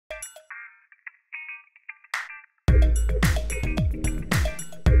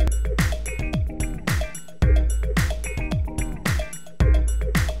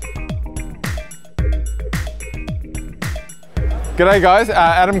G'day guys,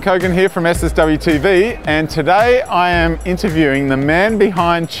 Adam Kogan here from SSW TV, and today I am interviewing the man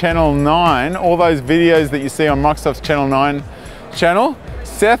behind Channel 9, all those videos that you see on Microsoft's Channel 9 channel,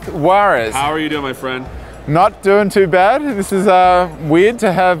 Seth Juarez. How are you doing, my friend? Not doing too bad. This is weird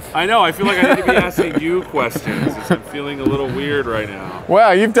to have... I know, I feel like I need to be asking you questions. I'm feeling a little weird right now.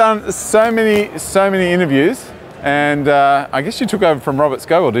 Wow, you've done so many interviews. And I guess you took over from Robert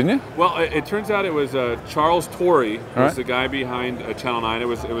Scoble, didn't you? Well, it turns out it was Charles Torrey was the guy behind Channel 9. It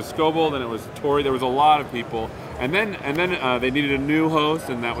was Scoble, then it was Torrey. There was a lot of people, and then they needed a new host,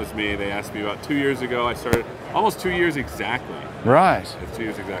 and that was me. They asked me about 2 years ago. I started almost 2 years exactly. Right. It's 2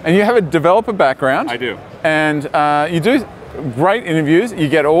 years exactly. And you have a developer background. I do. And you do great interviews. You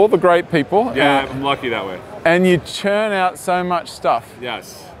get all the great people. Yeah, I'm lucky that way. And you churn out so much stuff.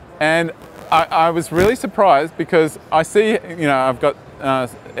 Yes. And I was really surprised because I see, you know, I've got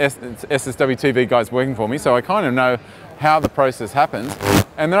SSW TV guys working for me, so I kind of know how the process happens.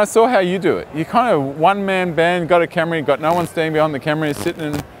 And then I saw how you do it. You kind of one-man band, got a camera, you've got no one standing behind the camera, you're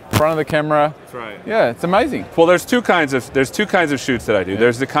sitting in front of the camera. That's right. Yeah, it's amazing. Well, there's two kinds of shoots that I do. Yeah.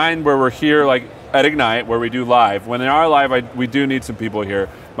 There's the kind where we're here, like at Ignite, where we do live. When they are live, we do need some people here.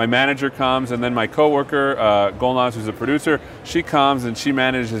 My manager comes, and then my coworker, Golnaz, who's a producer, she comes and she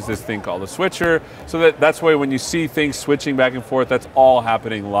manages this thing called a switcher. So that's why when you see things switching back and forth, that's all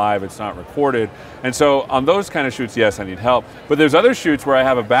happening live. It's not recorded. And so on those kind of shoots, yes, I need help. But there's other shoots where I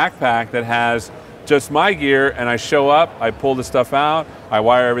have a backpack that has just my gear, and I show up, I pull the stuff out, I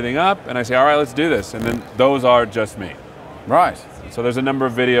wire everything up, and I say, all right, let's do this. And then those are just me. Right. So there's a number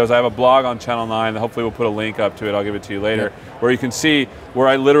of videos. I have a blog on Channel 9. Hopefully we'll put a link up to it. I'll give it to you later, where you can see where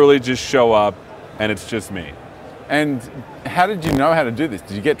I literally just show up and it's just me. And how did you know how to do this?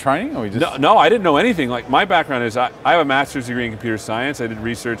 Did you get training, or you just... No, I didn't know anything. Like, my background is I have a master's degree in computer science. I did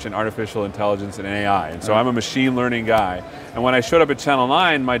research in artificial intelligence and AI, and so I'm a machine learning guy. And when I showed up at Channel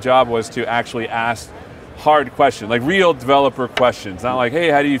 9, my job was to actually ask hard questions, like real developer questions. Not like, hey,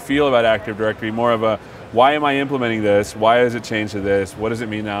 how do you feel about Active Directory? More of a, why am I implementing this? Why has it changed to this? What does it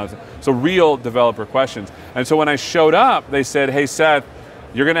mean now? So real developer questions. And so when I showed up, they said, hey, Seth,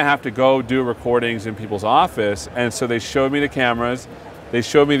 you're going to have to go do recordings in people's office. And so they showed me the cameras, they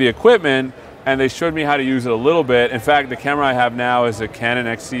showed me the equipment, and they showed me how to use it a little bit. In fact, the camera I have now is a Canon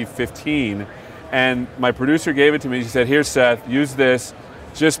XC15. And my producer gave it to me. She said, here, Seth, use this.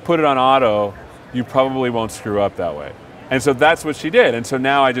 Just put it on auto. You probably won't screw up that way. And so that's what she did. And so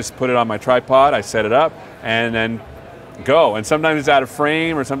now I just put it on my tripod, I set it up, and then go. And sometimes it's out of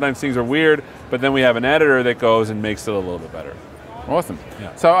frame, or sometimes things are weird, but then we have an editor that goes and makes it a little bit better. Awesome.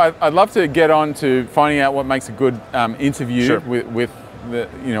 Yeah. So I'd love to get on to finding out what makes a good interview with the,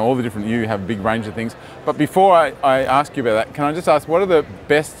 you know, all the different, you have a big range of things. But before I ask you about that, can I just ask, what are the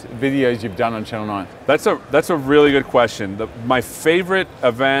best videos you've done on Channel 9? That's a really good question. My favorite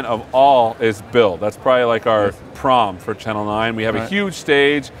event of all is Build. That's probably like our prom for Channel 9. We have a huge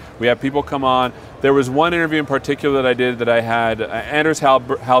stage, we have people come on. There was one interview in particular that I did that I had Anders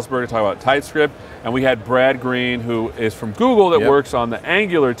Halsberg talk about TypeScript, and we had Brad Green, who is from Google, that works on the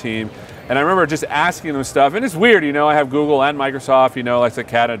Angular team. And I remember just asking them stuff, and it's weird, you know, I have Google and Microsoft, you know, like the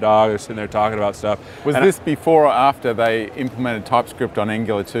cat and a dog, they're sitting there talking about stuff. Was this before or after they implemented TypeScript on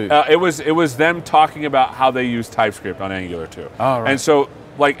Angular 2? It was them talking about how they use TypeScript on Angular 2. Oh, right. And so,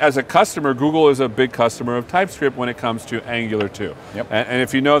 like, as a customer, Google is a big customer of TypeScript when it comes to Angular 2. Yep. And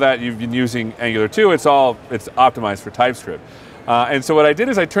if you know that you've been using Angular 2, it's optimized for TypeScript. And so what I did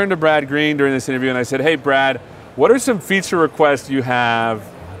is I turned to Brad Green during this interview and I said, hey, Brad, what are some feature requests you have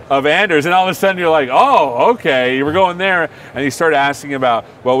of Anders? And all of a sudden you're like, oh, okay, we're going there. And you start asking about,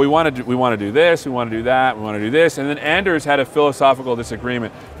 well, we want to do this, we want to do that, we want to do this. And then Anders had a philosophical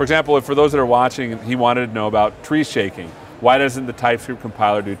disagreement. For example, for those that are watching, he wanted to know about tree shaking. Why doesn't the TypeScript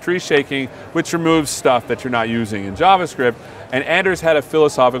compiler do tree shaking, which removes stuff that you're not using in JavaScript? And Anders had a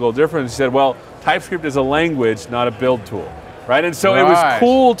philosophical difference. He said, well, TypeScript is a language, not a build tool, right? And so it was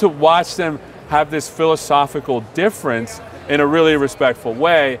cool to watch them have this philosophical difference in a really respectful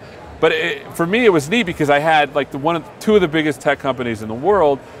way. But for me, it was neat because I had like two of the biggest tech companies in the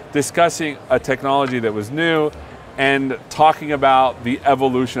world discussing a technology that was new and talking about the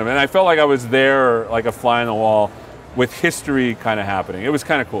evolution of it. And I felt like I was there, like a fly on the wall, with history kind of happening. It was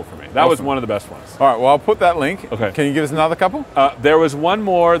kind of cool for me. That was one of the best ones. All right, well, I'll put that link. Okay. Can you give us another couple? There was one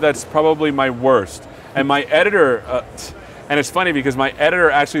more that's probably my worst. And my editor, and it's funny because my editor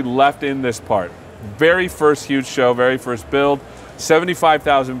actually left in this part. Very first huge show, very first build,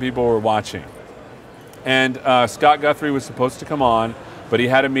 75,000 people were watching. And Scott Guthrie was supposed to come on, but he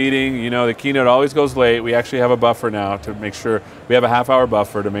had a meeting. You know, the keynote always goes late. We actually have a buffer now to make sure, we have a half-hour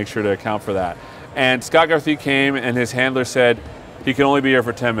buffer to make sure to account for that. And Scott Guthrie came, and his handler said he can only be here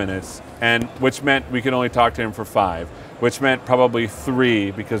for 10 minutes, and which meant we could only talk to him for 5, which meant probably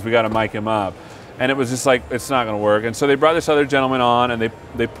 3 because we got to mic him up. And it was just like, it's not going to work. And so they brought this other gentleman on, and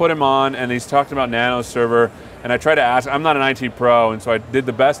they put him on, and he's talking about Nano Server. And I tried to ask, I'm not an IT pro, and so I did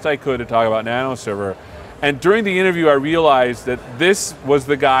the best I could to talk about Nano Server. And during the interview, I realized that this was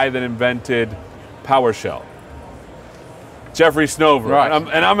the guy that invented PowerShell, Jeffrey Snover. Right.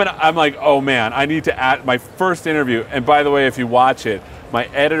 And I'm like, oh man, I need to add my first interview. And by the way, if you watch it, my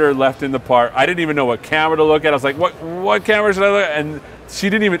editor left in the part. I didn't even know what camera to look at. I was like, what camera should I look at? And she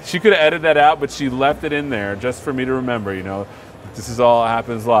could have edited that out, but she left it in there just for me to remember, you know, this is all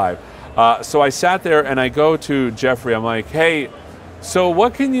happens live. So I sat there and I go to Jeffrey, I'm like, hey, so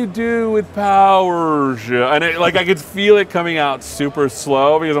what can you do with PowerShell? And I could feel it coming out super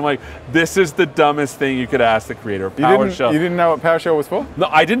slow because I'm like, this is the dumbest thing you could ask the creator of PowerShell. You didn't know what PowerShell was for? No,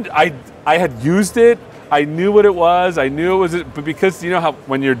 I didn't. I had used it. I knew what it was. I knew it was, but because you know how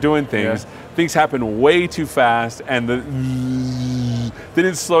when you're doing things, things happen way too fast and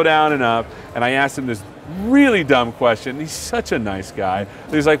didn't slow down enough. And I asked him this really dumb question. He's such a nice guy.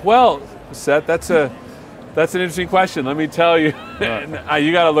 He's like, well, Seth, that's an interesting question. Let me tell you.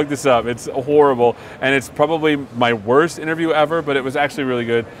 You got to look this up. It's horrible, and it's probably my worst interview ever. But it was actually really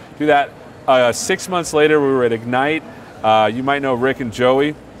good. Do that. 6 months later, we were at Ignite. You might know Rick and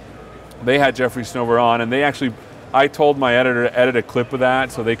Joey. They had Jeffrey Snover on, and I told my editor to edit a clip of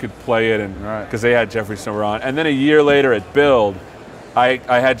that so they could play it, and because they had Jeffrey Snover on. And then a year later at Build, I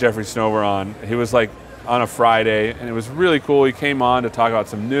had Jeffrey Snover on. He was like on a Friday, and it was really cool. He came on to talk about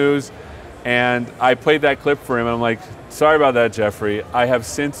some news. And I played that clip for him, and I'm like, sorry about that, Jeffrey. I have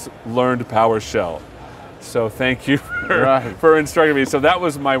since learned PowerShell. So thank you for instructing me. So that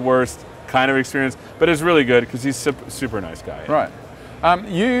was my worst kind of experience, but it's really good because he's a super nice guy. Right.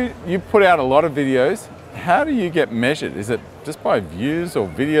 You put out a lot of videos. How do you get measured? Is it just by views or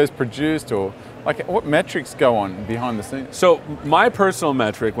videos produced, or like what metrics go on behind the scenes? So my personal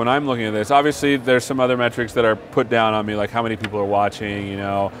metric when I'm looking at this, obviously there's some other metrics that are put down on me, like how many people are watching, you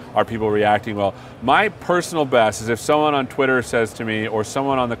know, are people reacting well? My personal best is if someone on Twitter says to me, or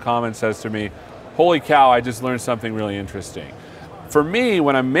someone on the comments says to me, holy cow, I just learned something really interesting. For me,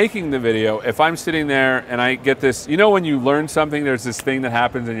 when I'm making the video, if I'm sitting there and I get this, you know when you learn something, there's this thing that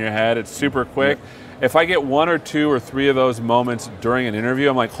happens in your head, it's super quick. If I get 1 or 2 or 3 of those moments during an interview,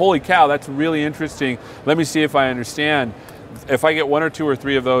 I'm like, holy cow, that's really interesting. Let me see if I understand. If I get 1 or 2 or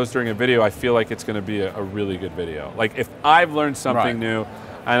 3 of those during a video, I feel like it's going to be a really good video. Like if I've learned something new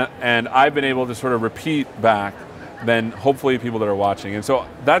and I've been able to sort of repeat back, then hopefully people that are watching. And so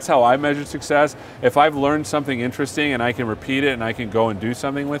that's how I measure success. If I've learned something interesting and I can repeat it and I can go and do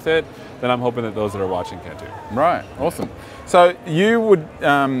something with it, then I'm hoping that those that are watching can too. Right, awesome. So you would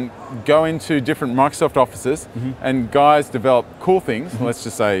go into different Microsoft offices and guys develop cool things. Let's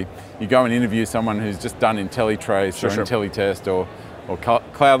just say you go and interview someone who's just done IntelliTrace or IntelliTest or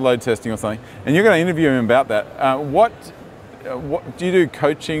cloud load testing or something, and you're going to interview him about that. What do you do?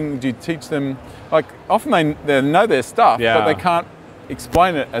 Coaching? Do you teach them? Like often they know their stuff, but they can't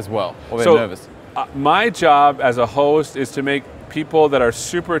explain it as well, or they're nervous. My job as a host is to make people that are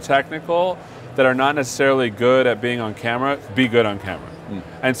super technical, that are not necessarily good at being on camera, be good on camera.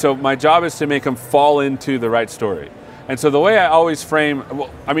 And so my job is to make them fall into the right story. And so the way I always frame, well,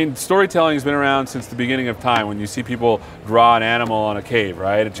 I mean, storytelling has been around since the beginning of time. When you see people draw an animal on a cave,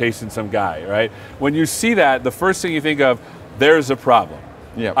 right, and chasing some guy, right? When you see that, the first thing you think of, there's a problem.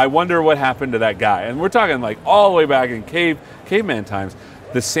 I wonder what happened to that guy. And we're talking like all the way back in caveman times.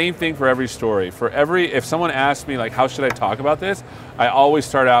 The same thing for every story. If someone asks me like, how should I talk about this? I always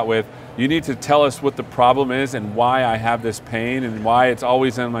start out with, you need to tell us what the problem is and why I have this pain and why it's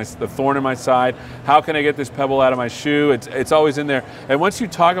always in the thorn in my side. How can I get this pebble out of my shoe? It's always in there. And once you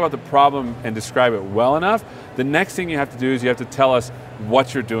talk about the problem and describe it well enough, the next thing you have to do is you have to tell us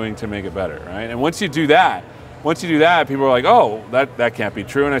what you're doing to make it better, right? And once you do that, people are like, oh, that can't be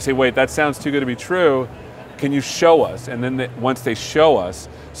true. And I say, wait, that sounds too good to be true. Can you show us? And then once they show us,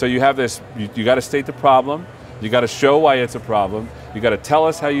 so you have this, you got to state the problem, you got to show why it's a problem, you got to tell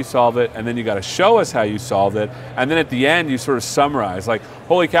us how you solve it, and then you got to show us how you solved it, and then at the end you sort of summarize, like,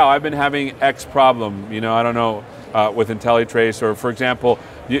 holy cow, I've been having X problem, you know, I don't know, with IntelliTrace, or for example,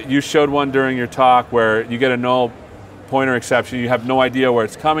 you showed one during your talk where you get a null pointer exception, you have no idea where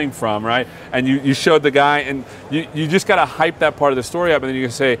it's coming from, right? And you showed the guy, and you just got to hype that part of the story up, and then you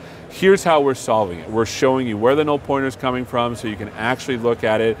can say, here's how we're solving it. We're showing you where the null pointer is coming from so you can actually look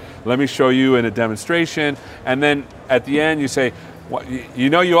at it. Let me show you in a demonstration. And then at the end you say, well, you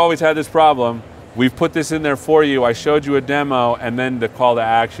know you always had this problem. We've put this in there for you. I showed you a demo, and then the call to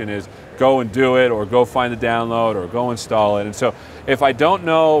action is go and do it, or go find the download, or go install it. And so if I don't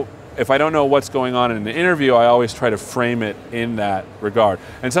know what's going on in the interview, I always try to frame it in that regard.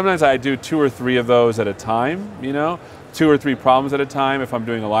 And sometimes I do 2 or 3 of those at a time, you know, 2 or 3 problems at a time if I'm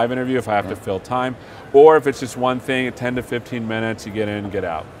doing a live interview, if I have to fill time, or if it's just one thing, 10 to 15 minutes, you get in, get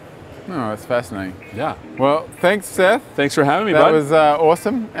out. Oh, that's fascinating. Yeah. Well, thanks, Seth. Thanks for having me, bud. That was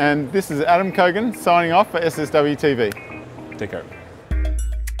awesome. And this is Adam Kogan signing off for SSW TV. Take care.